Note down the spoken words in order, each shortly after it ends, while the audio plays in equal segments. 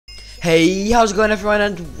Hey, how's it going everyone,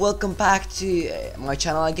 and welcome back to my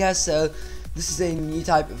channel, I guess. So this is a new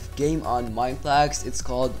type of game on MINEPLEX. It's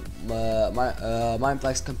called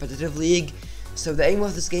MINEPLEX Competitive League. So the aim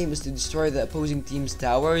of this game is to destroy the opposing team's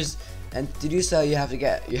towers, and to do so you have to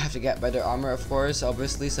get better armor, of course,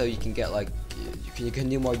 obviously, so you can get you can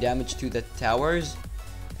do more damage to the towers.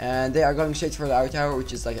 And they are going straight for our tower,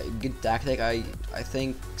 which is like a good tactic, I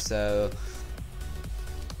think. So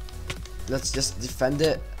let's just defend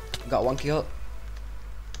it. Got one kill.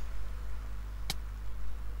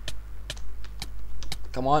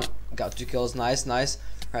 Come on, got 2 kills. Nice. Alright,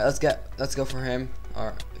 let's go for him.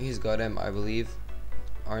 Or he's got him, I believe.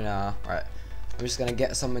 Or nah. Alright, I'm just gonna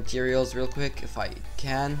get some materials real quick if I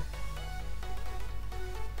can.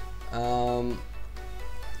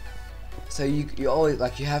 So you always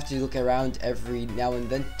you have to look around every now and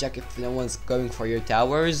then, check if no one's going for your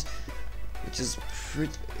towers, which is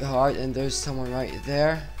pretty hard. And there's someone right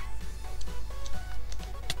there.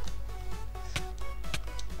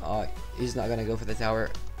 He's not gonna go for the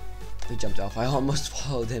tower. He jumped off. I almost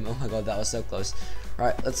followed him. Oh my god, that was so close.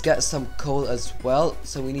 Right, let's get some coal as well.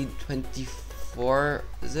 So we need 24.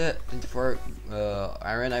 Is it 24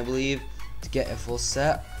 iron, I believe, to get a full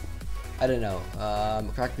set. I don't know.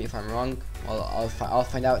 Correct me if I'm wrong. Well, I'll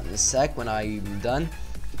find out in a sec when I'm done.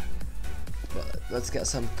 But let's get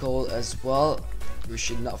some coal as well. We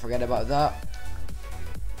should not forget about that.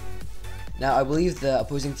 Now I believe the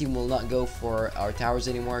opposing team will not go for our towers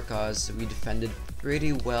anymore because we defended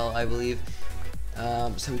pretty well, I believe.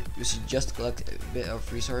 So we should just collect a bit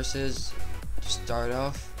of resources to start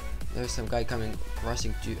off. There's some guy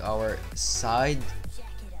crossing to our side.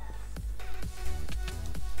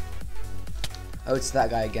 Oh, it's that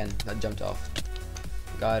guy again that jumped off.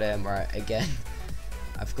 Got him. Right, again.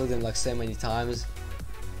 I've killed him like so many times.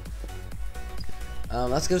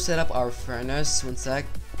 Let's go set up our furnace. One sec.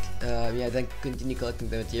 Yeah, then continue collecting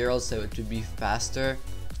the materials so it would be faster.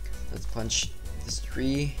 Let's punch this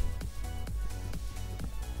tree.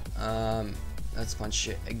 Let's punch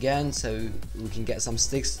it again so we can get some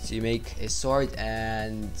sticks to make a sword.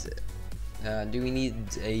 And do we need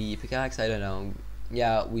a pickaxe? I don't know.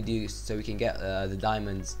 Yeah, we do, so we can get the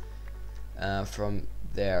diamonds from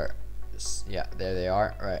there. Yeah, there they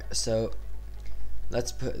are. Right, so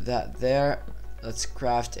let's put that there. Let's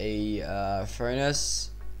craft a furnace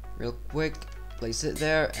real quick, place it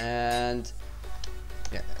there, and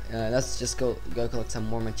yeah, let's just go collect some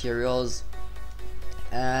more materials.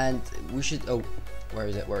 And we should, oh, where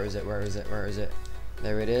is it?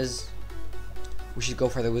 There it is. We should go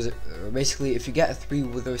for the wither. Basically, if you get 3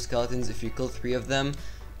 wither skeletons, if you kill 3 of them,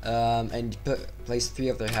 and place 3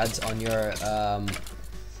 of their heads on your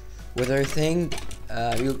wither thing,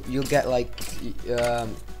 you'll get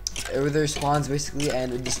wither spawns basically,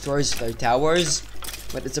 and it destroys their towers.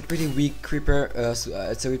 But it's a pretty weak creeper.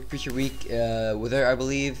 It's a pretty weak wither, I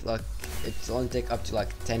believe. Like, it's only take up to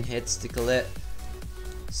 10 hits to kill it,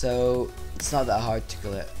 so it's not that hard to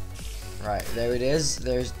kill it. Right, there it is.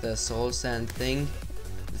 There's the soul sand thing.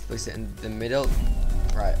 Let's place it in the middle.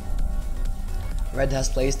 Right. Red has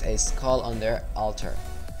placed a skull on their altar.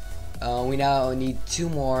 We now need 2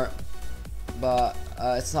 more, but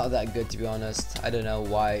it's not that good, to be honest. I don't know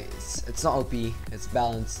why. It's not OP. It's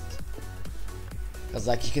balanced. Cause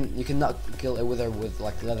you cannot kill a wither with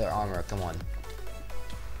leather armor. Come on.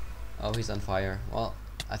 Oh, he's on fire. Well,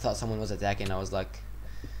 I thought someone was attacking. I was like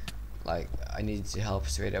I needed to help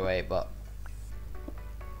straight away. But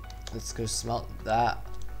let's go smelt that.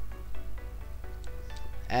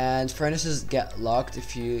 And furnaces get locked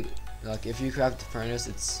if you craft the furnace.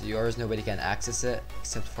 It's yours. Nobody can access it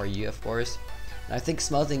except for you, of course. And I think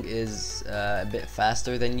smelting is a bit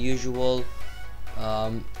faster than usual.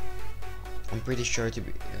 I'm pretty sure to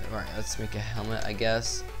be alright. Let's make a helmet, I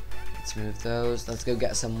guess. Let's move those. Let's go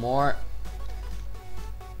get some more.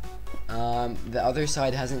 The other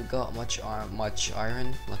side hasn't got much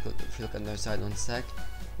iron. If you look on their side, one sec.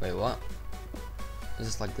 Wait, what?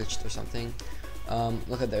 Is this glitched or something?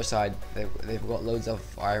 Look at their side. They've got loads of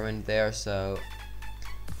iron there. So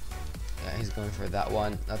yeah, he's going for that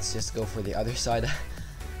one. Let's just go for the other side.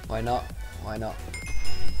 Why not?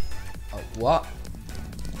 Oh, what?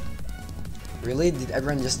 Really? Did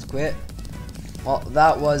everyone just quit? Well,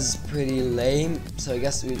 that was pretty lame. So I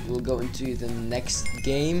guess we'll go into the next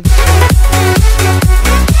game.